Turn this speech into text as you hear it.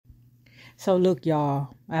So look,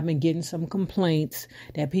 y'all, I've been getting some complaints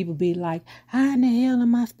that people be like, how in the hell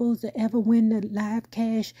am I supposed to ever win the live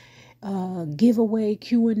cash giveaway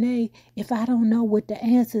Q&A if I don't know what the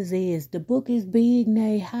answers is? The book is big,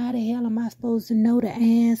 Nay. How the hell am I supposed to know the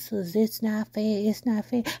answers? It's not fair. It's not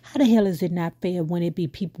fair. How the hell is it not fair when it be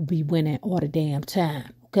people be winning all the damn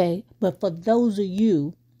time? Okay. But for those of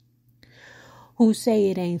you who say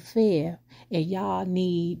it ain't fair and y'all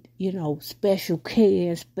need, special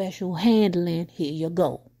care, special handling, here you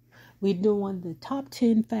go. We're doing the top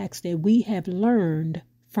 10 facts that we have learned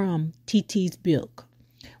from TT's book.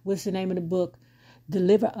 What's the name of the book?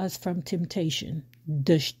 Deliver Us from Temptation.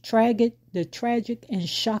 The tragic and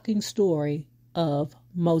shocking story of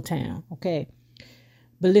Motown. Okay.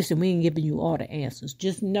 But listen, we ain't giving you all the answers.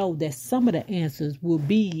 Just know that some of the answers will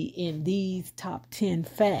be in these top 10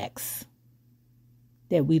 facts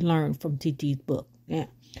that we learned from TT's book. Yeah.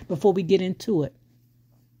 Before we get into it,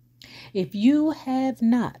 if you have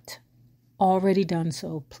not already done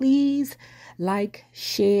so, please like,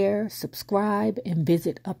 share, subscribe, and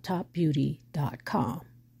visit uptopbeauty.com.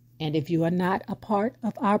 And if you are not a part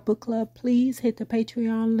of our book club, please hit the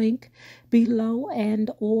Patreon link below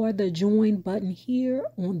and or the join button here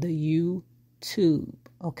on the YouTube.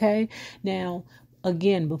 Okay? Now,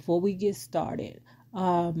 again, before we get started,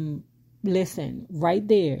 listen, right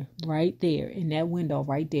there in that window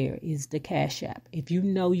right there is the Cash App. If you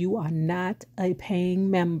know you are not a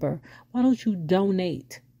paying member, why don't you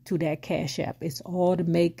donate to that Cash App? It's all to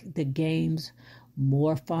make the games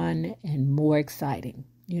more fun and more exciting.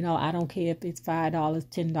 I don't care if it's $5,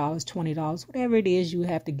 $10, $20, whatever it is you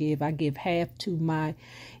have to give. I give half to my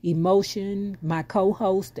emotion, my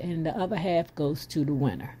co-host, and the other half goes to the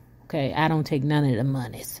winner. Okay, I don't take none of the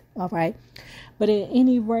monies. All right. But at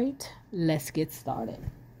any rate, let's get started.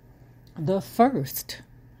 The first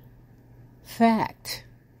fact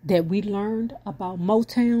that we learned about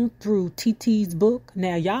Motown through TT's book.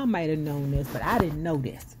 Now, y'all might have known this, but I didn't know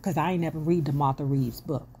this because I ain't never read the Martha Reeves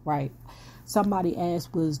book, right? Somebody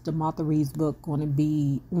asked, was the Martha Reeves book going to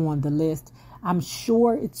be on the list? I'm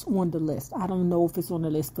sure it's on the list. I don't know if it's on the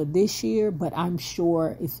list for this year, but I'm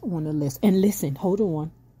sure it's on the list. And listen, hold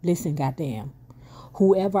on. Listen, goddamn.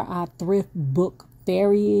 Whoever our thrift book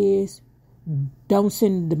fairy is, don't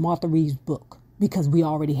send the Martha Reeves book because we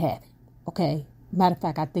already have it. Okay? Matter of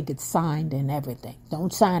fact, I think it's signed and everything.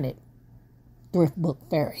 Don't sign it, thrift book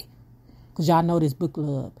fairy. Because y'all know this book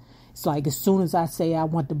club. It's like as soon as I say I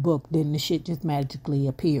want the book, then the shit just magically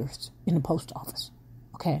appears in the post office.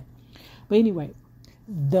 Okay? But anyway,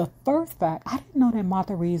 the first fact, I didn't know that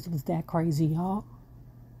Martha Reeves was that crazy, y'all.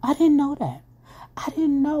 I didn't know that. I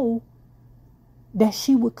didn't know that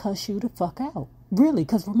she would cuss you the fuck out. Really,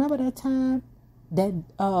 because remember that time that,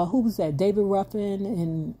 who was that? David Ruffin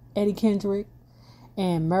and Eddie Kendrick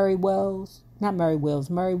and Mary Wilson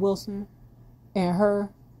and her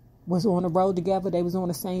was on the road together. They was on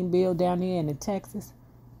the same bill down there in Texas.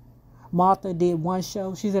 Martha did one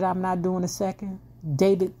show. She said, I'm not doing a second.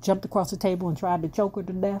 David jumped across the table and tried to choke her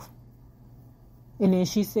to death. And then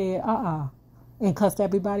she said, and cussed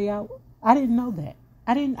everybody out. I didn't know that.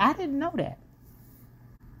 I didn't know that.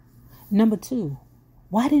 Number 2,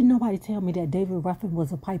 why didn't nobody tell me that David Ruffin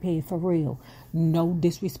was a pipehead for real? No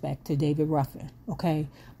disrespect to David Ruffin, okay?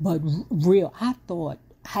 But real, I thought,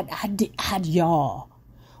 y'all,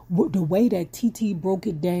 the way that TT broke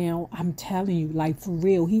it down, I'm telling you, like for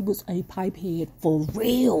real, he was a pipehead for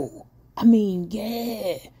real. I mean,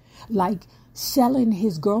 yeah, like selling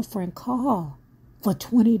his girlfriend car for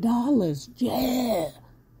 $20, yeah.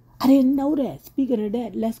 I didn't know that. Speaking of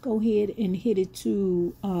that, let's go ahead and hit it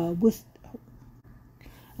to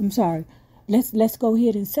Let's go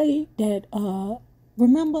ahead and say that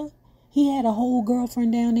remember he had a whole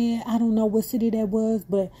girlfriend down there. I don't know what city that was,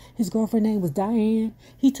 but his girlfriend name was Diane.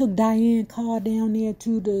 He took Diane's car down there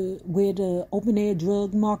to where the open air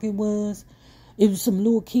drug market was. It was some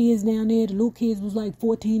little kids down there. The little kids was like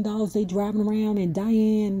 $14. They driving around in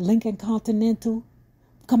Diane Lincoln Continental.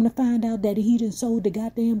 Come to find out that he done sold the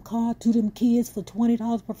goddamn car to them kids for $20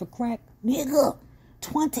 worth of crack. Nigga,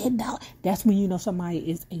 $20. That's when you know somebody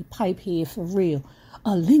is a pipehead for real.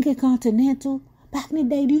 A Lincoln Continental. Back in the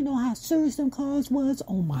day, do you know how serious them cars was?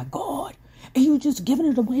 Oh my God. And you just giving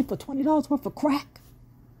it away for $20 worth of crack.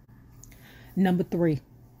 Number 3.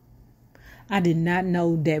 I did not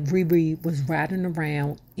know that Riri was riding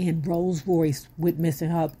around in Rolls Royce with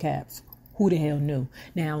missing hubcaps. Who the hell knew?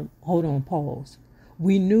 Now, hold on, pause.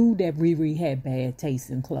 We knew that Riri had bad taste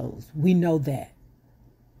in clothes. We know that.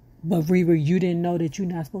 But Riri, you didn't know that you're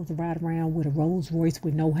not supposed to ride around with a Rolls Royce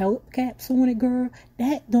with no hubcaps on it, girl?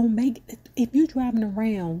 That don't make it. If you're driving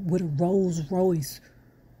around with a Rolls Royce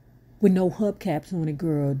with no hubcaps on it,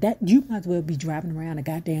 girl. That you might as well be driving around a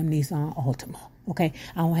goddamn Nissan Altima. Okay,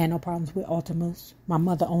 I don't have no problems with Altimas. My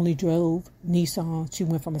mother only drove Nissan. She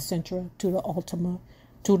went from a Sentra to the Altima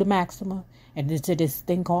to the Maxima and then to this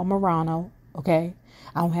thing called Murano. Okay,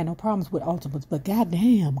 I don't have no problems with Altimas, but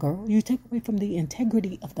goddamn, girl, you take away from the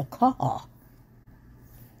integrity of the car.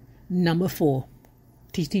 Number 4,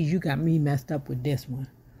 TT, you got me messed up with this one.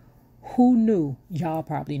 Who knew? Y'all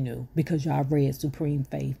probably knew because y'all read Supreme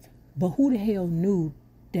Faith. But who the hell knew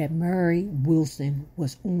that Mary Wilson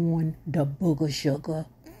was on the Booger Sugar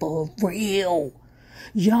for real?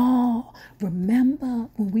 Y'all remember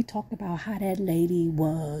when we talked about how that lady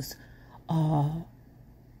was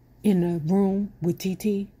in the room with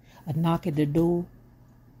TT? A knock at the door.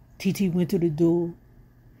 TT went to the door.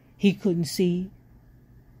 He couldn't see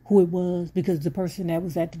who it was because the person that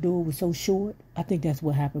was at the door was so short. I think that's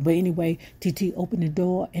what happened. But anyway, TT opened the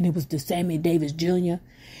door and it was the Sammy Davis Jr.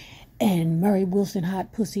 And Mary Wilson,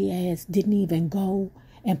 hot pussy ass, didn't even go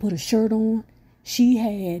and put a shirt on. She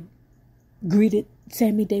had greeted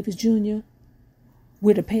Sammy Davis Jr.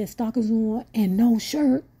 with a pair of stockings on and no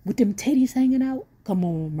shirt with them titties hanging out. Come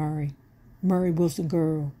on, Mary. Mary Wilson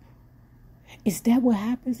girl. Is that what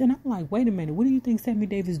happens? And I'm like, wait a minute. What do you think Sammy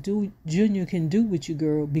Davis Jr. can do with you,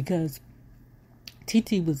 girl? Because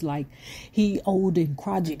TT was like, he old and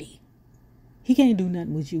crotchety. He can't do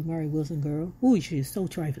nothing with you, Mary Wilson girl. Ooh, she is so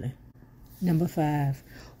trifling. Number 5.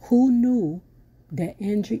 Who knew that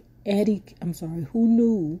Eddie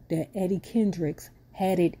Kendricks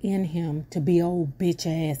had it in him to be old bitch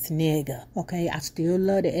ass nigga? Okay, I still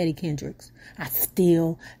love the Eddie Kendricks. I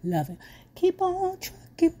still love it. Keep on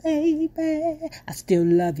trucking, baby. I still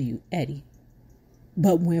love you, Eddie.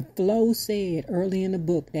 But when Flo said early in the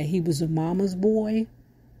book that he was a mama's boy,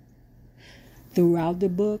 throughout the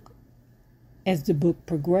book, as the book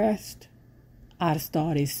progressed, I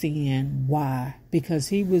started seeing why. Because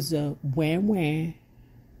he was a wham,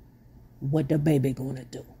 what the baby gonna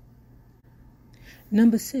do?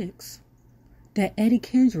 Number 6, that Eddie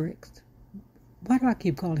Kendricks, why do I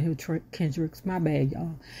keep calling him Kendricks? My bad,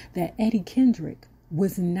 y'all. That Eddie Kendrick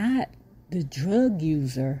was not the drug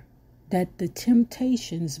user that the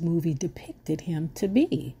Temptations movie depicted him to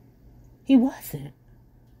be. He wasn't.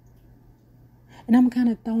 And I'm kind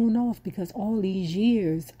of thrown off because all these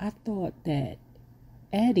years I thought that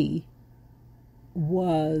Eddie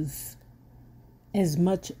was as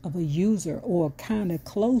much of a user or kind of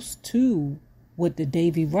close to what the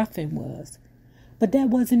Davy Ruffin was. But that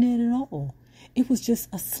wasn't it at all. It was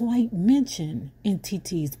just a slight mention in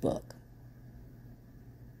TT's book.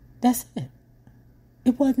 That's it.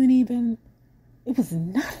 It was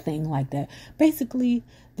nothing like that. Basically,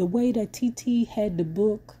 the way that TT had the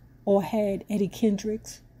book or had Eddie Kendrick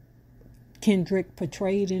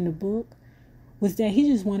portrayed in the book was that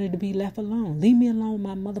he just wanted to be left alone. Leave me alone,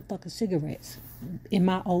 my motherfucking cigarettes in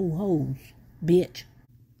my old hoes, bitch.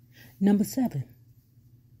 Number 7.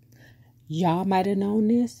 Y'all might have known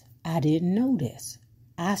this. I didn't know this.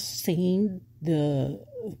 I seen the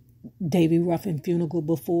Davy Ruffin funeral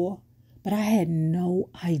before, but I had no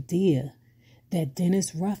idea that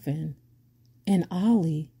Dennis Ruffin and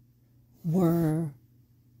Ollie were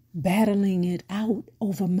battling it out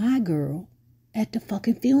over my girl at the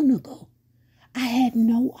fucking funeral. I had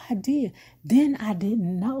no idea. Then I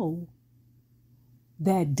didn't know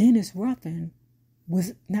that Dennis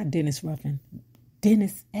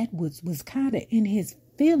Edwards was kind of in his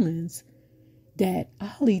feelings that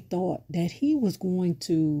Ollie thought that he was going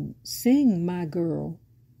to sing My Girl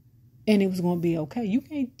and it was going to be okay. You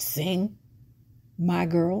can't sing My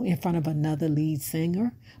Girl in front of another lead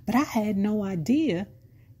singer. But I had no idea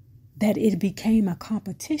that it became a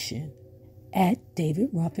competition at David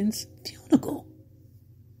Ruffin's funeral.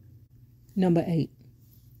 Number 8.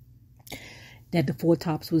 That the Four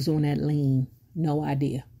Tops was on that lean. No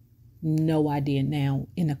idea. No idea. Now,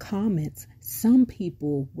 in the comments, some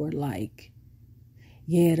people were like,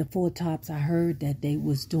 yeah, the Four Tops, I heard that they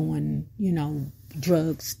was doing,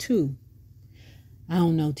 drugs too. I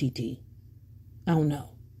don't know, TT. I don't know.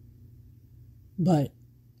 But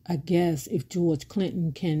I guess if George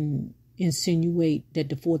Clinton can insinuate that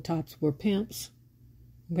the Four Tops were pimps,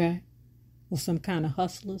 okay, or some kind of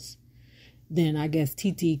hustlers, then I guess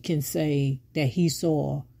TT can say that he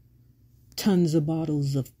saw tons of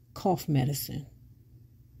bottles of cough medicine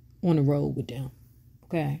on the road with them.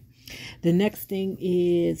 Okay. The next thing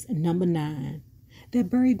is number 9. That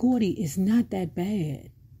Berry Gordy is not that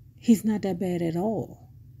bad. He's not that bad at all.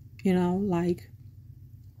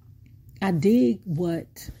 I dig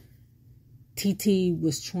what TT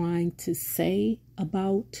was trying to say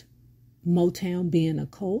about Motown being a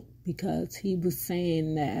cult. because he was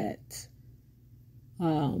saying that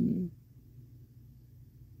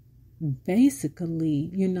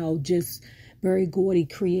basically, just Berry Gordy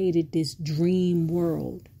created this dream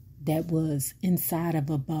world that was inside of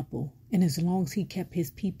a bubble. And as long as he kept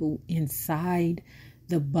his people inside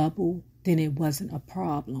the bubble, then it wasn't a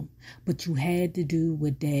problem. But you had to do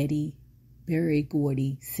what Daddy Berry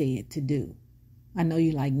Gordy said to do. I know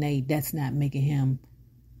you're like, Nate, that's not making him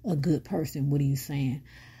a good person. What are you saying?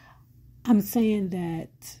 I'm saying that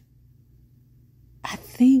I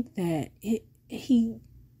think that he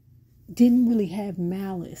didn't really have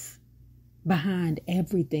malice behind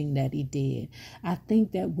everything that he did. I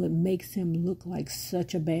think that what makes him look like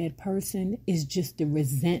such a bad person is just the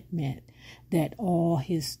resentment that all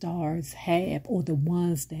his stars have, or the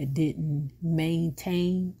ones that didn't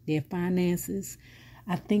maintain their finances.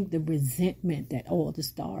 I think the resentment that all the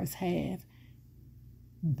stars have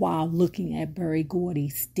while looking at Berry Gordy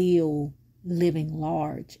still living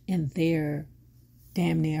large and they're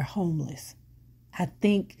damn near homeless. I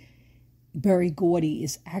think Berry Gordy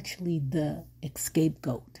is actually the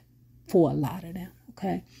scapegoat for a lot of them,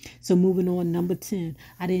 okay? So moving on, number 10.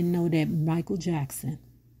 I didn't know that Michael Jackson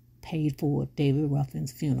paid for David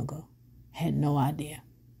Ruffin's funeral. Had no idea.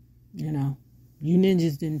 You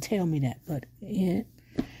ninjas didn't tell me that, but yeah.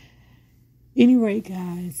 Any rate,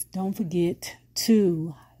 guys, don't forget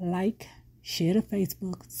to like, share to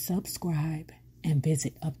Facebook, subscribe, and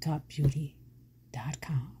visit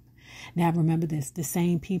uptopbeauty.com. Now remember this, the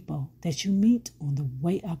same people that you meet on the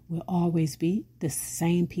way up will always be the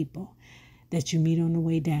same people that you meet on the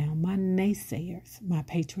way down. My naysayers, my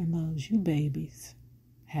patron loves you babies.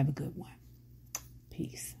 Have a good one.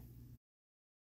 Peace.